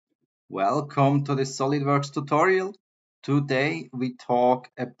Welcome to the Solidworks tutorial. Today we talk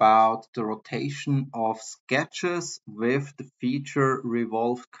about the rotation of sketches with the feature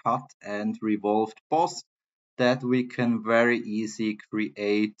Revolve Cut and Revolved Boss that we can very easily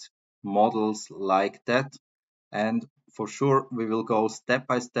create models like that. And for sure we will go step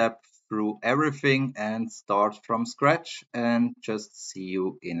by step through everything and start from scratch and just see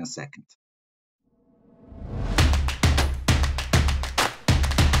you in a second.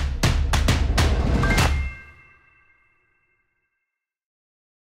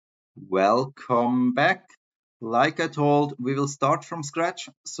 Welcome back. Like I told, we will start from scratch.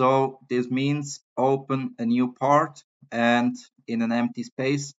 So this means open a new part and in an empty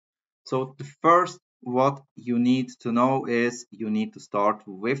space. So the first what you need to know is you need to start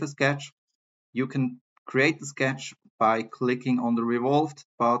with a sketch. You can create a sketch by clicking on the revolved,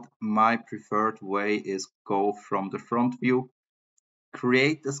 but my preferred way is go from the front view,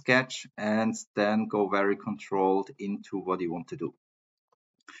 create a sketch and then go very controlled into what you want to do.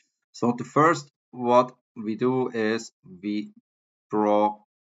 So the first what we do is we draw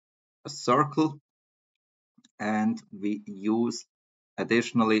a circle and we use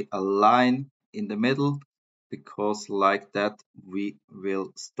additionally a line in the middle because like that we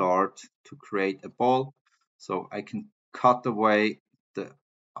will start to create a ball. So I can cut away the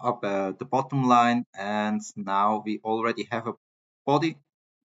bottom line and now we already have a body.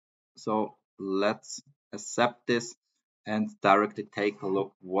 So let's accept this and directly take a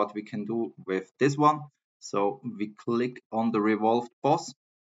look what we can do with this one. So we click on the Revolved Boss.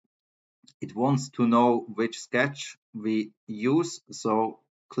 It wants to know which sketch we use. So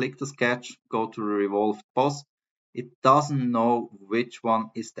click the sketch, go to the Revolved Boss. It doesn't know which one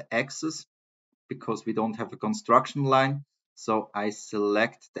is the axis because we don't have a construction line. So I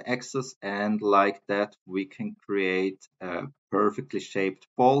select the axis and like that we can create a perfectly shaped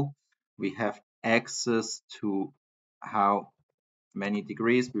ball. We have access to how many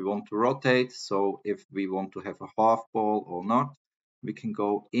degrees we want to rotate. So if we want to have a half ball or not, we can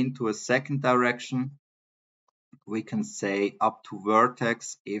go into a second direction. We can say up to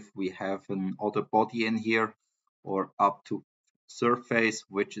vertex if we have an other body in here, or up to surface,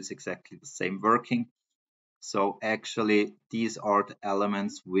 which is exactly the same working. So actually these are the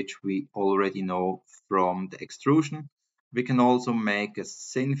elements which we already know from the extrusion. We can also make a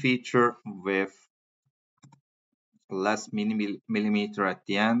thin feature with less millimeter at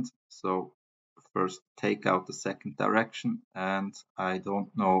the end. So first take out the second direction and I don't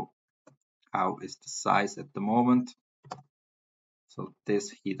know how is the size at the moment. So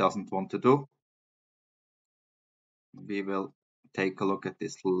this he doesn't want to do. We will take a look at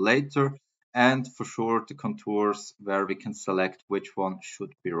this later. And for sure the contours where we can select which one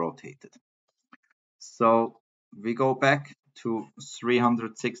should be rotated. So we go back to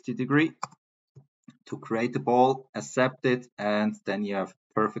 360 degree to create a ball, accept it, and then you have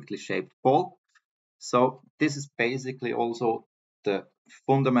perfectly shaped ball. So this is basically also the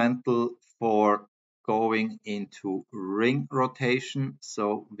fundamental for going into ring rotation.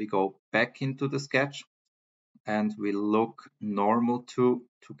 So we go back into the sketch and we look normal to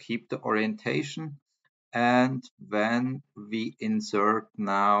keep the orientation. And when we insert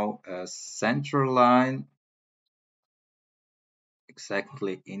now a center line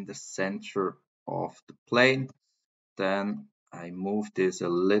exactly in the center of the plane, then I move this a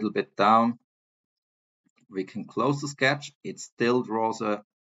little bit down. We can close the sketch. It still draws a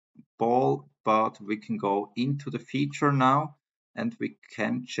ball, but we can go into the feature now and we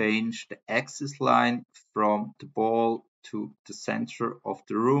can change the axis line from the ball to the center of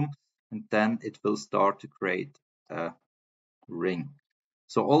the room, and then it will start to create a ring.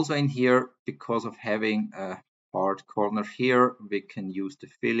 So also in here, because of having a hard corner here, we can use the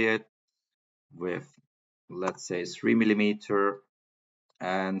fillet with, let's say, 3 millimeter,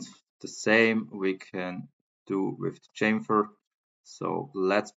 and the same we can do with the chamfer. So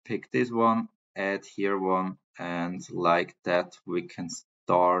let's pick this one, add here one, and like that we can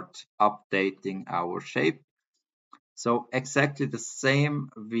start updating our shape. So exactly the same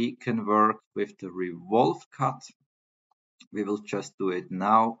we can work with the Revolve Cut. We will just do it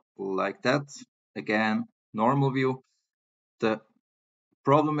now like that. Again, normal view. The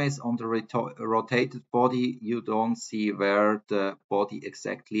problem is on the rotated body, you don't see where the body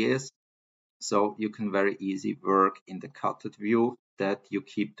exactly is. So you can very easy work in the cutted view that you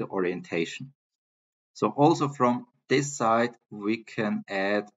keep the orientation. So also from this side, we can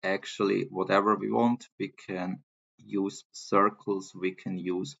add actually whatever we want. We can use circles, we can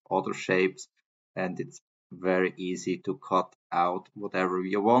use other shapes, and it's very easy to cut out whatever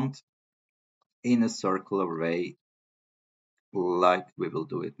you want in a circular way, like we will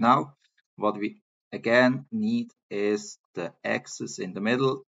do it now. what we again need is the axis in the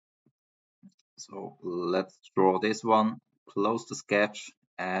middle. So let's draw this one, close the sketch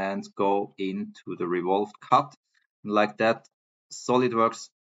and go into the Revolved Cut. Like that, Solidworks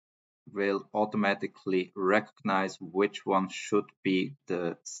will automatically recognize which one should be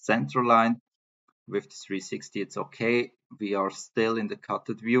the center line. With the 360 it's okay. We are still in the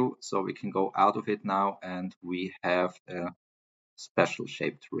cutted view, so we can go out of it now and we have a special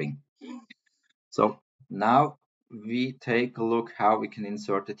shaped ring. So now we take a look how we can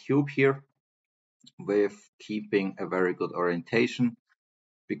insert a tube here with keeping a very good orientation,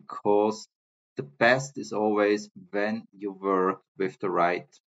 because the best is always when you work with the right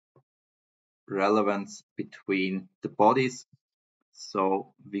relevance between the bodies.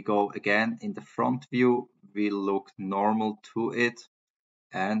 So we go again in the front view, we look normal to it,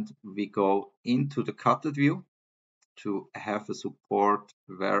 and we go into the cutted view to have a support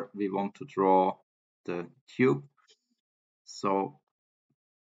where we want to draw the tube. So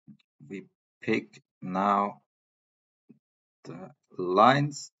we pick now the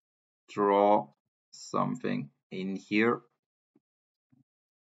lines, draw something in here,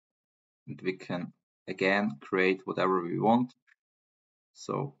 and we can again create whatever we want.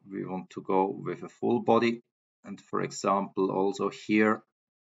 So we want to go with a full body, and for example also here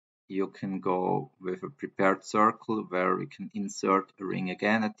you can go with a prepared circle where we can insert a ring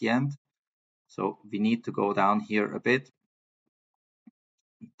again at the end. So we need to go down here a bit,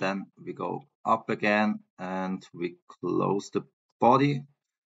 then we go up again and we close the body.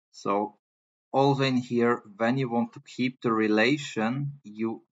 So also in here, when you want to keep the relation,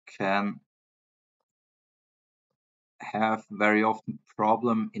 you can have very often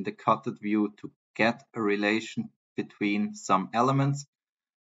problem in the cutted view to get a relation between some elements,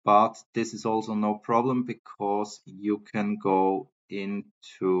 but this is also no problem because you can go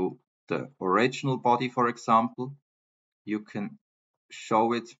into the original body, for example. You can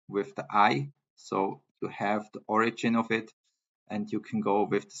show it with the eye, so you have the origin of it, and you can go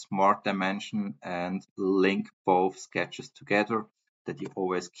with the smart dimension and link both sketches together, that you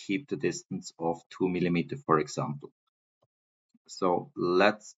always keep the distance of 2 mm, for example. So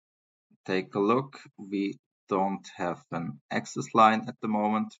let's take a look. We don't have an axis line at the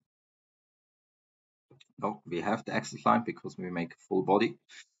moment. No, we have the axis line because we make a full body.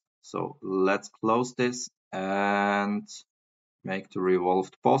 So let's close this and make the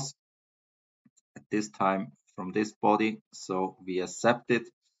Revolved Boss. At this time from this body, so we accept it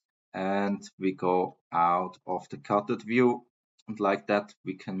and we go out of the cutted view, and like that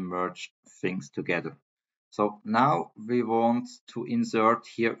we can merge things together. So now we want to insert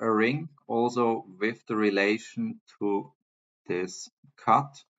here a ring also with the relation to this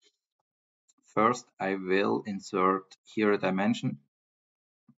cut. First I will insert here a dimension,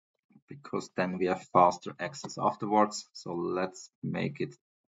 because then we have faster access afterwards. So let's make it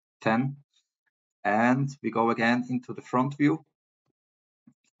 10. And we go again into the front view.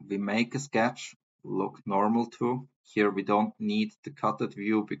 We make a sketch, look normal too. Here we don't need the cutted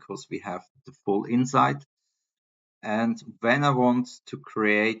view because we have the full inside. And when I want to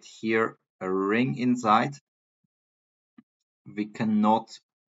create here a ring inside, we cannot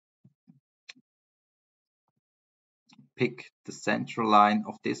pick the center line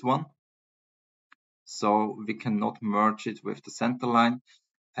of this one. So we cannot merge it with the center line.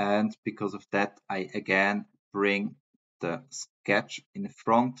 And because of that, I again bring the sketch in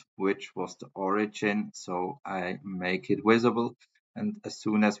front, which was the origin, so I make it visible. And as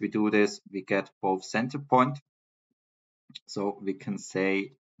soon as we do this, we get both center point. So we can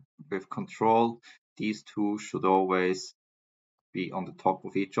say with control, these two should always be on the top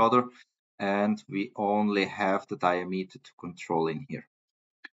of each other, and we only have the diameter to control in here.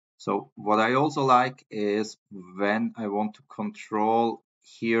 So what I also like is when I want to control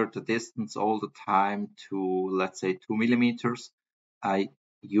here the distance all the time to, let's say, 2 mm, I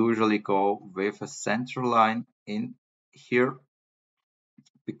usually go with a center line in here,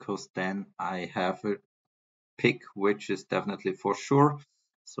 because then I have a pick which is definitely for sure.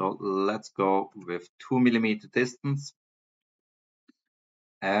 So let's go with 2 mm distance.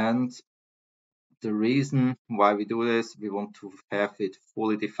 And the reason why we do this, we want to have it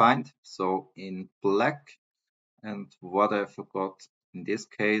fully defined, so in black. And what I forgot in this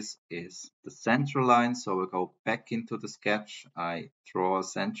case is the center line. So I go back into the sketch, I draw a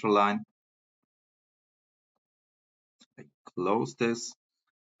center line, I close this,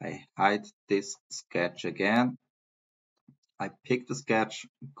 I hide this sketch again, I pick the sketch,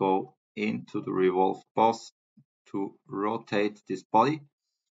 go into the Revolved Boss to rotate this body,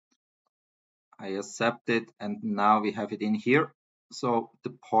 I accept it, and now we have it in here. So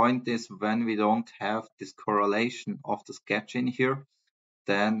the point is, when we don't have this correlation of the sketch in here,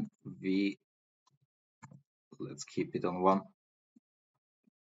 then let's keep it on 1.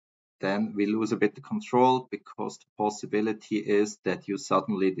 Then we lose a bit the control, because the possibility is that you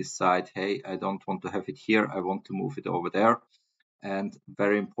suddenly decide, hey, I don't want to have it here, I want to move it over there. And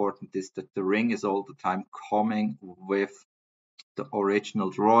very important is that the ring is all the time coming with the original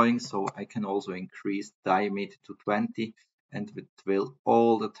drawing, so I can also increase diameter to 20, and it will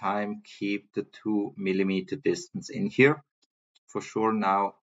all the time keep the 2mm distance in here. For sure,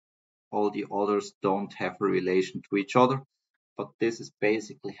 now all the others don't have a relation to each other, but this is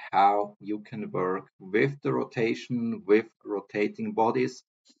basically how you can work with the rotation, with rotating bodies.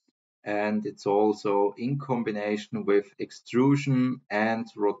 And it's also in combination with extrusion and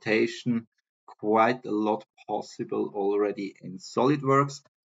rotation, quite a lot possible already in Solidworks.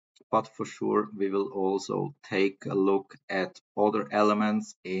 But for sure, we will also take a look at other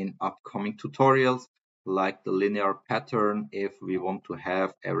elements in upcoming tutorials, like the linear pattern, if we want to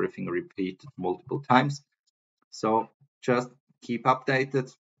have everything repeated multiple times. So just keep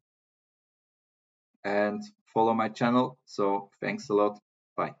updated and follow my channel. So thanks a lot.